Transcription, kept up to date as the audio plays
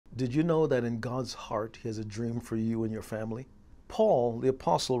Did you know that in God's heart, He has a dream for you and your family? Paul, the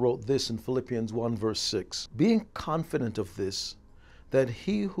apostle, wrote this in Philippians 1 verse 6, being confident of this, that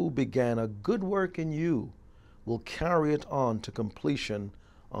He who began a good work in you will carry it on to completion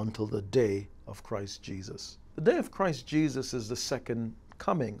until the day of Christ Jesus. The day of Christ Jesus is the second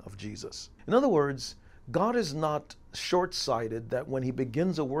coming of Jesus. In other words, God is not short-sighted that when He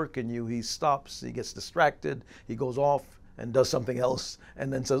begins a work in you, He stops, He gets distracted, He goes off and does something else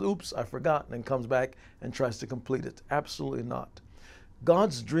and then says, oops, I forgot, and then comes back and tries to complete it. Absolutely not.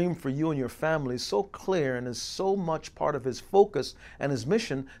 God's dream for you and your family is so clear and is so much part of His focus and His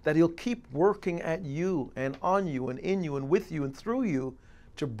mission that He'll keep working at you and on you and in you and with you and through you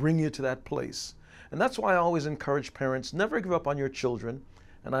to bring you to that place. And that's why I always encourage parents, never give up on your children.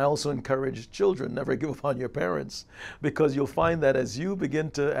 And I also encourage children, never give up on your parents, because you'll find that as you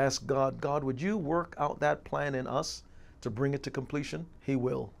begin to ask God, God, would you work out that plan in us to bring it to completion? He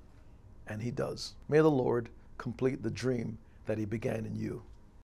will, and He does. May the Lord complete the dream that He began in you.